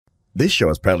This show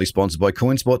is proudly sponsored by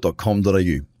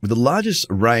coinspot.com.au, with the largest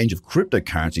range of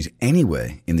cryptocurrencies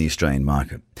anywhere in the Australian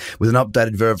market. With an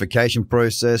updated verification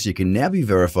process, you can now be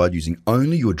verified using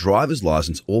only your driver's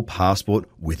license or passport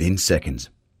within seconds.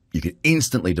 You can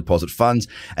instantly deposit funds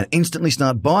and instantly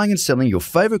start buying and selling your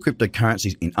favorite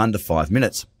cryptocurrencies in under 5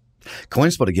 minutes.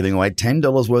 CoinSpot are giving away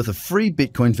 $10 worth of free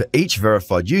Bitcoin for each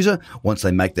verified user once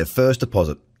they make their first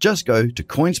deposit. Just go to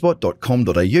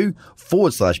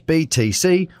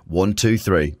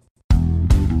coinspot.com.au/BTC123.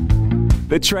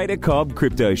 The Trader Cobb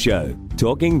Crypto Show,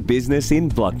 talking business in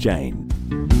blockchain.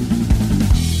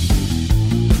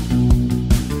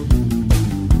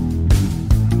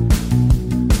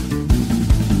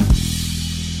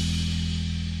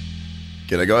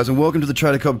 G'day guys, and welcome to the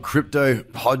Trader Cobb Crypto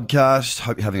Podcast.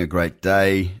 Hope you're having a great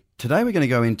day. Today we're going to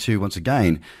go into, once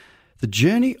again, the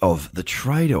journey of the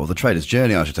trader, or the trader's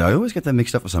journey, I should say. I always get that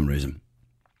mixed up for some reason.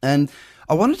 And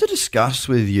I wanted to discuss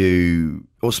with you,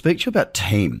 or speak to you about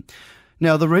team.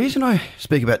 Now, the reason I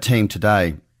speak about team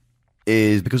today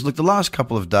is because, look, the last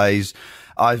couple of days,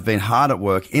 I've been hard at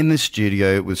work in the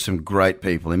studio with some great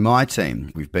people in my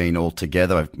team. We've been all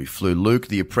together. We flew Luke,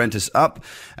 the apprentice, up,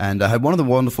 and I had one of the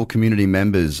wonderful community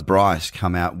members, Bryce,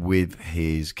 come out with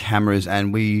his cameras,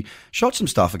 and we shot some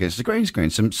stuff against the green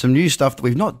screen, some new stuff that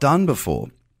we've not done before.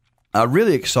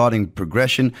 Really exciting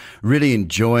progression, really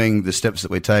enjoying the steps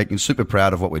that we're taking, super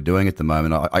proud of what we're doing at the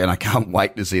moment, and I can't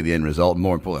wait to see the end result.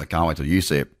 More importantly, I can't wait till you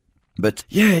see it. But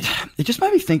yeah, it just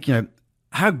made me think,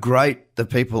 how great the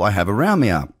people I have around me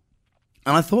are.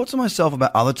 And I thought to myself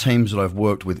about other teams that I've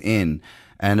worked within,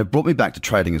 and it brought me back to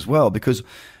trading as well, because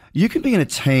you can be in a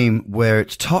team where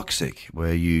it's toxic,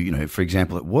 where you for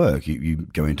example, at work, you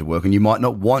go into work and you might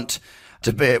not want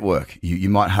to be at work. You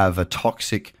might have a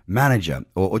toxic manager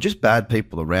or just bad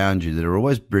people around you that are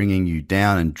always bringing you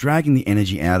down and dragging the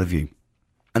energy out of you.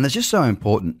 And it's just so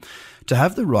important to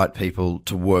have the right people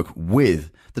to work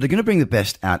with that are going to bring the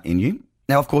best out in you.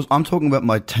 Now, of course, I'm talking about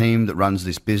my team that runs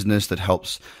this business, that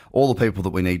helps all the people that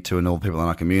we need to and all the people in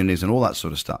our communities and all that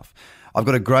sort of stuff. I've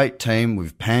got a great team.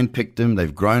 We've handpicked them.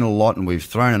 They've grown a lot, and we've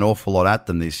thrown an awful lot at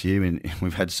them this year. And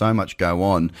we've had so much go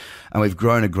on, and we've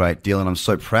grown a great deal, and I'm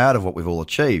so proud of what we've all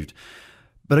achieved.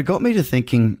 But it got me to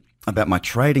thinking about my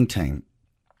trading team,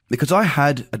 because I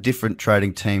had a different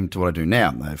trading team to what I do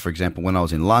now. For example, when I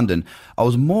was in London, I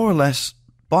was more or less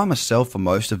by myself for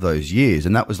most of those years.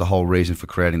 And that was the whole reason for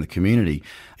creating the community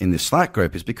in this Slack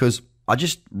group, is because I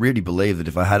just really believe that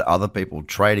if I had other people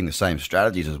trading the same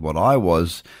strategies as what I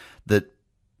was, that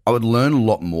I would learn a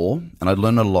lot more and I'd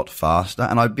learn a lot faster,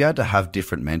 and I'd be able to have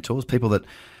different mentors, people that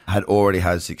had already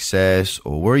had success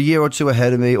or were a year or two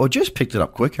ahead of me or just picked it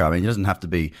up quicker. I mean, it doesn't have to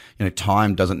be,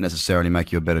 time doesn't necessarily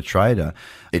make you a better trader.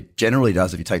 It generally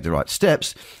does if you take the right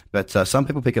steps, but some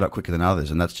people pick it up quicker than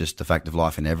others, and that's just the fact of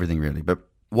life in everything, really. But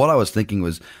what I was thinking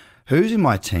was, who's in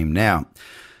my team now?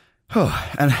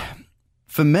 And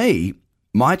for me,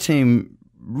 my team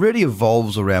really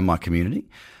evolves around my community.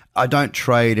 I don't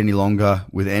trade any longer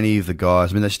with any of the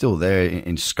guys. I mean, they're still there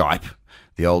in Skype,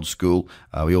 the old school.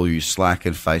 We all use Slack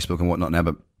and Facebook and whatnot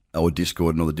now, or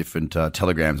Discord and all the different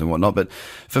telegrams and whatnot. But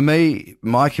for me,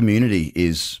 my community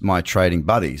is my trading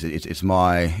buddies. It's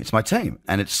my team,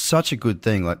 and it's such a good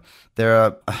thing. Like, there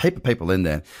are a heap of people in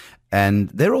there, and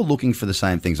they're all looking for the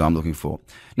same things I'm looking for.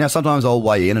 Now, sometimes I'll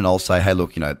weigh in and I'll say, hey,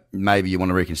 look, maybe you want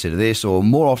to reconsider this. Or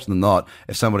more often than not,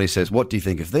 if somebody says, what do you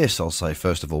think of this? I'll say,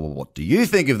 first of all, well, what do you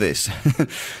think of this?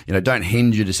 Don't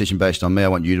hinge your decision based on me. I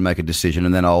want you to make a decision,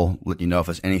 and then I'll let you know if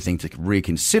there's anything to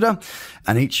reconsider.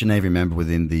 And each and every member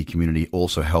within the community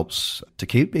also helps to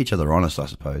keep each other honest, I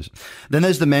suppose. Then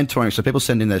there's the mentoring. So people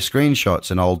send in their screenshots,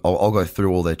 and I'll go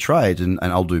through all their trades, and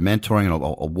I'll do mentoring, and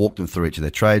I'll walk them through each of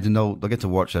their trades, and they'll get to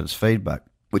watch that as feedback,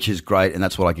 which is great, and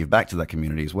that's what I give back to that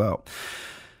community as well.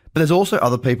 But there's also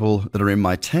other people that are in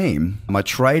my team, my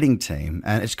trading team,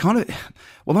 and it's kind of,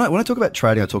 when I talk about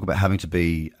trading, I talk about having to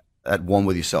be at one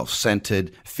with yourself,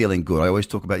 centered, feeling good. I always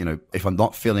talk about, if I'm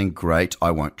not feeling great,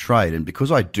 I won't trade. And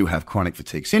because I do have chronic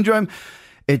fatigue syndrome,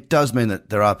 it does mean that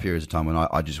there are periods of time when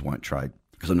I just won't trade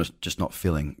because I'm just not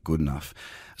feeling good enough.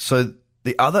 So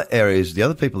the other areas, the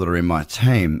other people that are in my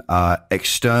team are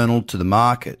external to the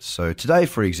market. So today,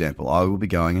 for example, I will be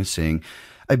going and seeing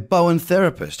a Bowen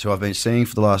therapist who I've been seeing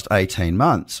for the last 18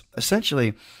 months.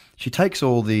 Essentially, she takes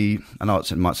all the, I know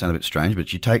it might sound a bit strange, but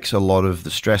she takes a lot of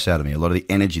the stress out of me, a lot of the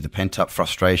energy, the pent-up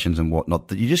frustrations and whatnot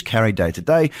that you just carry day to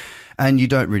day, and you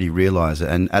don't really realize it.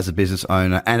 And as a business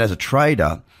owner and as a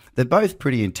trader, they're both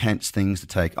pretty intense things to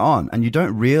take on, and you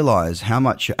don't realize how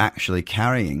much you're actually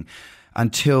carrying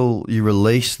until you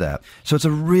release that. So it's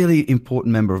a really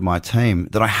important member of my team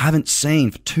that I haven't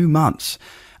seen for 2 months.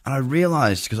 And I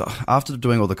realized, because after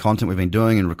doing all the content we've been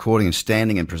doing and recording and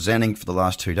standing and presenting for the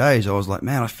last 2 days, I was like,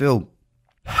 man, I feel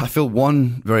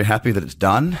one, very happy that it's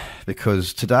done,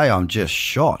 because today I'm just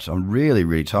shot. I'm really,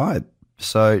 really tired.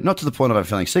 So not to the point of I'm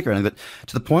feeling sick or anything, but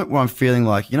to the point where I'm feeling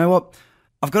like, you know what?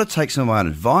 I've got to take some of my own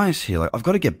advice here. Like, I've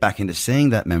got to get back into seeing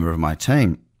that member of my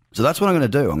team. So that's what I'm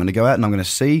going to do. I'm going to go out and I'm going to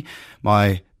see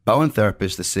my Bowen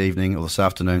therapist this evening or this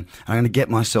afternoon. And I'm going to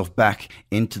get myself back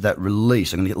into that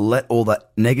release. I'm going to let all that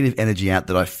negative energy out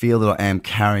that I feel that I am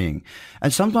carrying.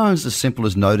 And sometimes as simple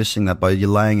as noticing that by you're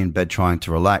laying in bed trying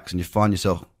to relax and you find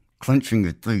yourself clenching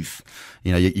your teeth,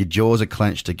 you know, your jaws are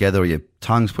clenched together, or your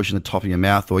tongue's pushing the top of your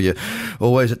mouth, or you're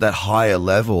always at that higher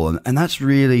level. And that's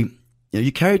really,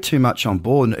 you carry too much on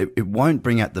board and it won't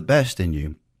bring out the best in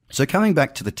you. So coming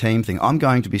back to the team thing, I'm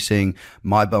going to be seeing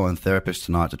my Bowen therapist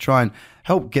tonight to try and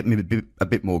help get me a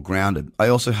bit more grounded. I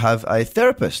also have a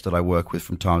therapist that I work with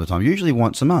from time to time, usually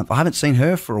once a month. I haven't seen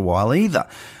her for a while either.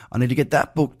 I need to get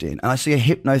that booked in. And I see a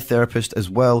hypnotherapist as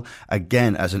well,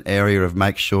 again, as an area of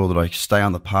make sure that I stay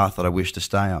on the path that I wish to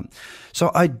stay on.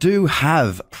 So I do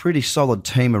have a pretty solid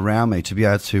team around me to be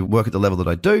able to work at the level that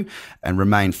I do and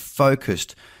remain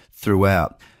focused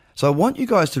throughout. So I want you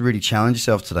guys to really challenge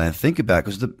yourself today and think about,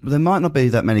 because there might not be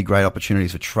that many great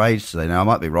opportunities for trades today. Now, I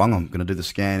might be wrong. I'm going to do the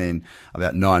scan in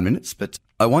about 9 minutes, but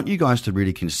I want you guys to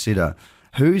really consider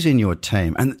who's in your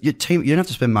team. And your team, you don't have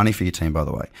to spend money for your team, by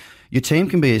the way. Your team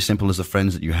can be as simple as the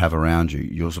friends that you have around you,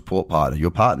 your support partner,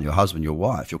 your husband, your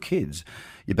wife, your kids,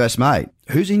 your best mate.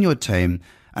 Who's in your team?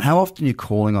 And how often you're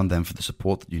calling on them for the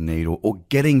support that you need, or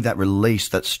getting that release,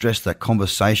 that stress, that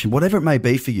conversation, whatever it may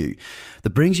be for you, that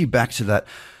brings you back to that.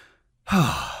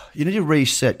 You need to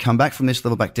reset, come back from this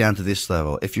level back down to this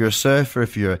level. If you're a surfer,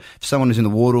 if someone who's in the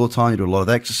water all the time, you do a lot of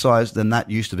exercise, then that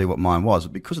used to be what mine was.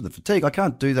 But because of the fatigue, I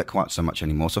can't do that quite so much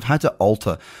anymore. So I've had to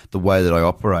alter the way that I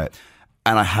operate.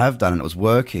 And I have done, and it was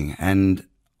working. And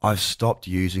I've stopped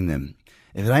using them.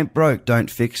 If it ain't broke, don't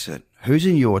fix it. Who's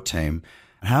in your team?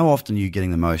 And how often are you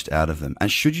getting the most out of them? And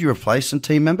should you replace some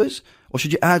team members, or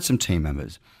should you add some team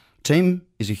members? Team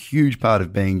is a huge part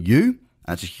of being you.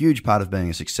 And it's a huge part of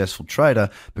being a successful trader,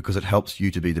 because it helps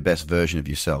you to be the best version of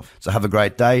yourself. So have a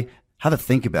great day. Have a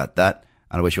think about that.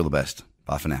 And I wish you all the best.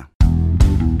 Bye for now.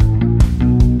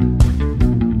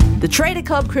 The Trader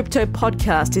Cobb Crypto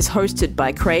Podcast is hosted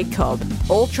by Craig Cobb.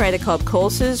 All Trader Cobb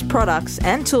courses, products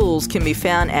and tools can be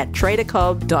found at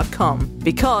tradercobb.com,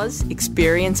 because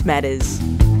experience matters.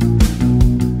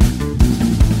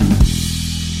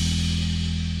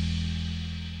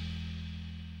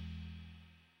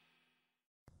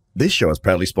 This show is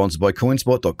proudly sponsored by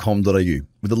coinspot.com.au,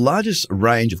 with the largest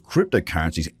range of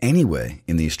cryptocurrencies anywhere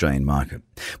in the Australian market.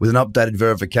 With an updated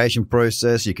verification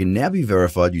process, you can now be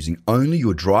verified using only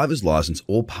your driver's license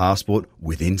or passport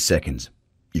within seconds.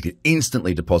 You can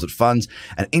instantly deposit funds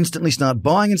and instantly start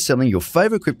buying and selling your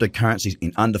favorite cryptocurrencies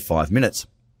in under 5 minutes.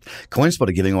 CoinSpot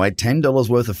are giving away $10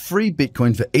 worth of free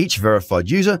Bitcoin for each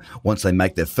verified user once they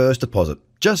make their first deposit.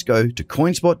 Just go to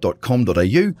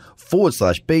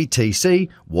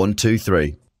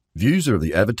coinspot.com.au/BTC123. Views are of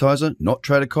the advertiser, not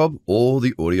Trader Cobb or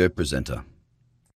the audio presenter.